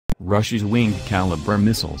Russia's winged Kalibr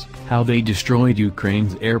missiles, how they destroyed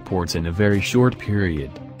Ukraine's airports in a very short period.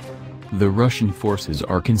 The Russian forces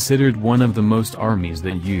are considered one of the most armies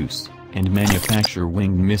that use and manufacture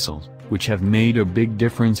winged missiles, which have made a big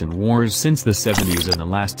difference in wars since the 70s and the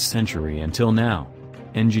last century until now.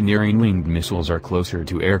 Engineering winged missiles are closer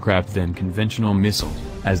to aircraft than conventional missiles,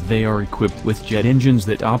 as they are equipped with jet engines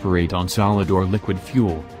that operate on solid or liquid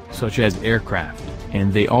fuel, such as aircraft,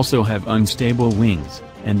 and they also have unstable wings,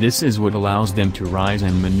 and this is what allows them to rise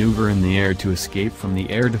and maneuver in the air to escape from the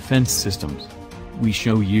air defense systems. We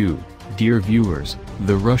show you, dear viewers,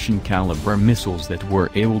 the Russian Kalibr missiles that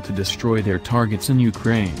were able to destroy their targets in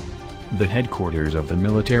Ukraine. The headquarters of the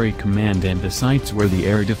military command and the sites where the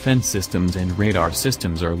air defense systems and radar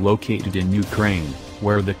systems are located in Ukraine,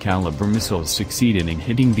 where the Kalibr missiles succeeded in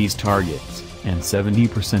hitting these targets, and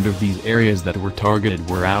 70% of these areas that were targeted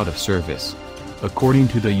were out of service. According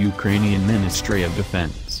to the Ukrainian Ministry of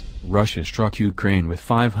Defense, Russia struck Ukraine with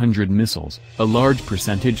 500 missiles, a large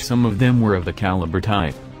percentage, some of them were of the Kalibr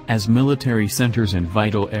type, as military centers and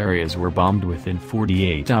vital areas were bombed within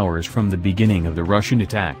 48 hours from the beginning of the Russian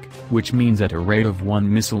attack, which means at a rate of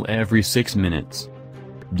 1 missile every 6 minutes.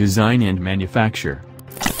 Design and manufacture.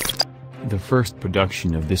 The first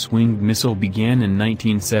production of this winged missile began in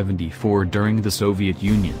 1974 during the Soviet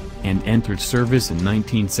Union, and entered service in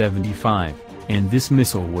 1975, and this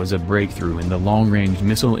missile was a breakthrough in the long-range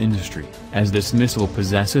missile industry, as this missile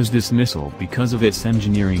possesses this missile because of its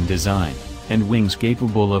engineering design and wings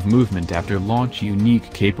capable of movement after launch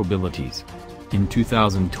unique capabilities. In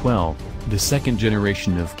 2012, the second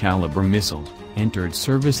generation of Kalibr missiles entered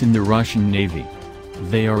service in the Russian Navy.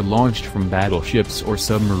 They are launched from battleships or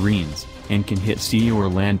submarines, and can hit sea or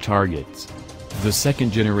land targets. The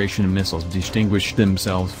second generation missiles distinguish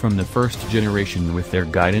themselves from the first generation with their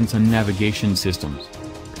guidance and navigation systems.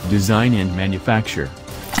 Design and manufacture.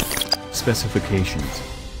 Specifications.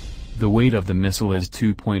 The weight of the missile is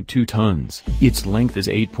 2.2 tons, its length is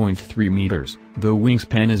 8.3 meters, the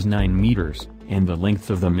wingspan is 9 meters, and the length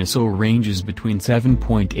of the missile ranges between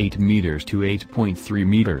 7.8 meters to 8.3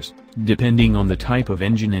 meters, depending on the type of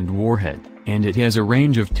engine and warhead, and it has a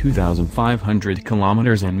range of 2,500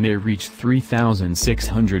 kilometers and may reach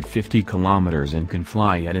 3,650 kilometers and can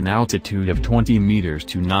fly at an altitude of 20 meters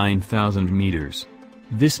to 9,000 meters.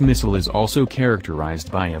 This missile is also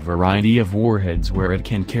characterized by a variety of warheads where it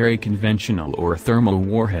can carry conventional or thermal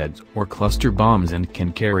warheads or cluster bombs and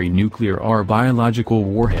can carry nuclear or biological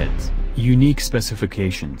warheads. Unique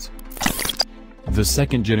specifications. The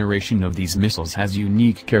second generation of these missiles has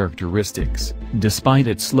unique characteristics, despite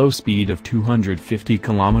its slow speed of 250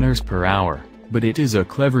 km per hour, but it is a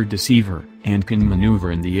clever deceiver, and can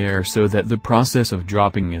maneuver in the air so that the process of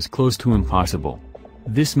dropping is close to impossible.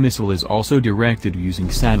 This missile is also directed using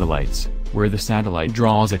satellites, where the satellite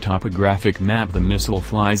draws a topographic map. The missile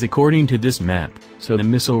flies according to this map, so the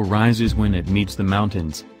missile rises when it meets the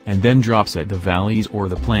mountains, and then drops at the valleys or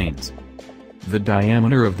the plains. The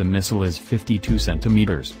diameter of the missile is 52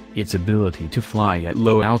 centimeters, its ability to fly at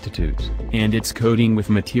low altitudes, and its coating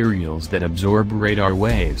with materials that absorb radar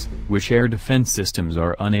waves, which air defense systems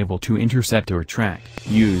are unable to intercept or track.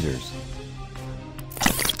 Users.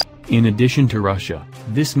 In addition to Russia,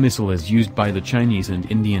 this missile is used by the Chinese and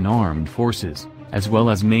Indian armed forces, as well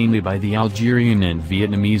as mainly by the Algerian and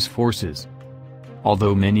Vietnamese forces.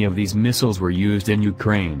 Although many of these missiles were used in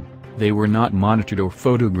Ukraine, they were not monitored or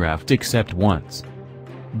photographed except once.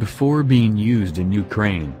 Before being used in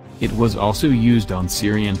Ukraine, it was also used on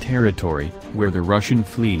Syrian territory, where the Russian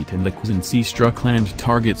fleet in the Caspian Sea struck land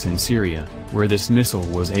targets in Syria, where this missile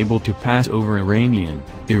was able to pass over Iranian,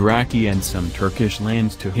 Iraqi and some Turkish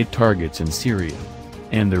lands to hit targets in Syria.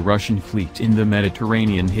 And the Russian fleet in the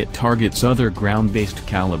Mediterranean hit targets. Other ground-based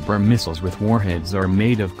Kalibr missiles with warheads are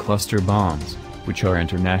made of cluster bombs, which are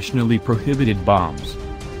internationally prohibited bombs.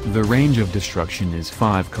 The range of destruction is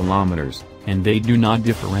 5 kilometers, and they do not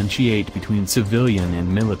differentiate between civilian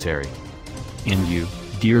and military. And you,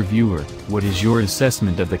 dear viewer, what is your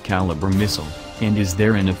assessment of the Kalibr missile, and is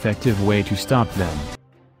there an effective way to stop them?